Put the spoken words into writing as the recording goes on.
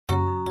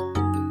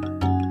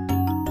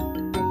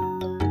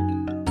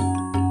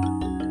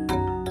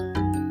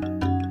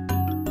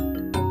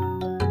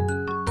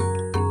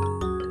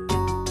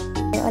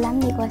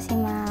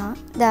Wassima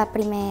de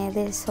primer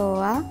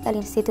d'ESO A de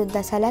l'Institut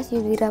de Sales i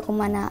us vull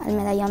recomanar el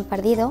medallón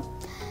perdido.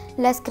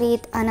 L'ha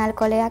escrit en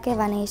Alcolea, que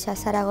va néixer a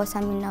Saragossa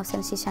en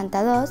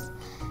 1962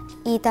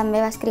 i també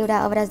va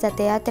escriure obres de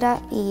teatre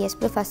i és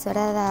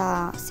professora de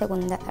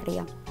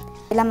secundària.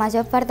 La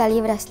major part del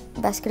llibre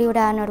va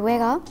escriure a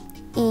Noruega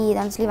i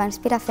li va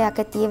inspirar a fer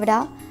aquest llibre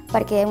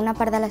perquè una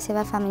part de la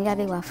seva família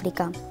viu a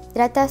Àfrica.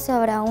 Tracta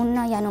sobre un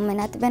noi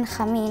anomenat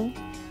Benjamin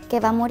que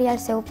va morir el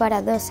seu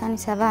pare 2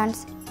 anys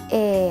abans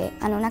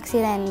en un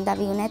accident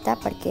d'avioneta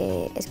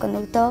perquè és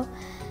conductor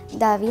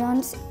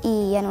d'avions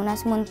i en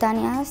unes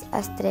muntanyes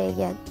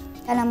estrellat.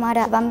 La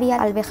mare va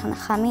enviar el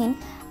Benjamin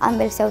amb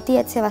el seu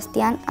tiet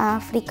Sebastián a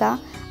Àfrica,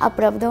 a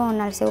prop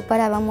d'on el seu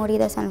pare va morir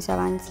 2 anys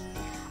abans.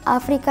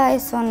 Àfrica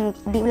és on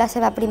viu la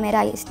seva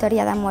primera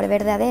història d'amor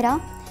verdadera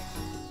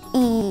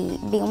i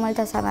viu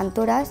moltes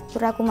aventures. Ho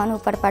recomano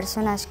per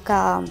persones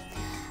que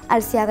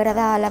els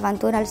agrada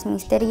l'aventura, els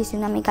misteris i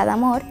una mica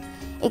d'amor.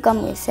 I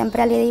com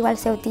sempre li diu al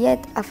seu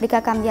tiet,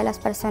 Àfrica canvia les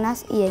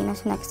persones i ell no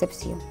és una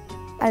excepció.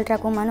 El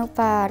recomano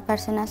per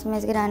persones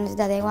més grans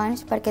de 10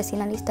 anys perquè si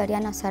no la història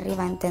no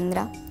s'arriba a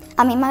entendre.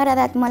 A mi m'ha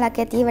agradat molt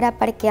aquest llibre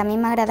perquè a mi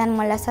m'agraden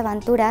molt les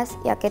aventures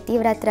i aquest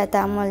llibre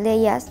tracta molt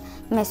d'elles.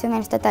 Més o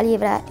menys tot el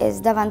llibre és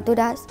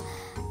d'aventures.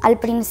 Al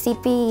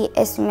principi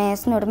és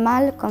més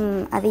normal,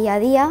 com a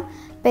dia,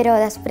 però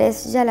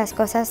després ja les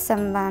coses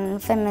se'n van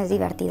fent més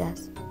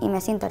divertides i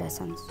més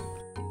interessants.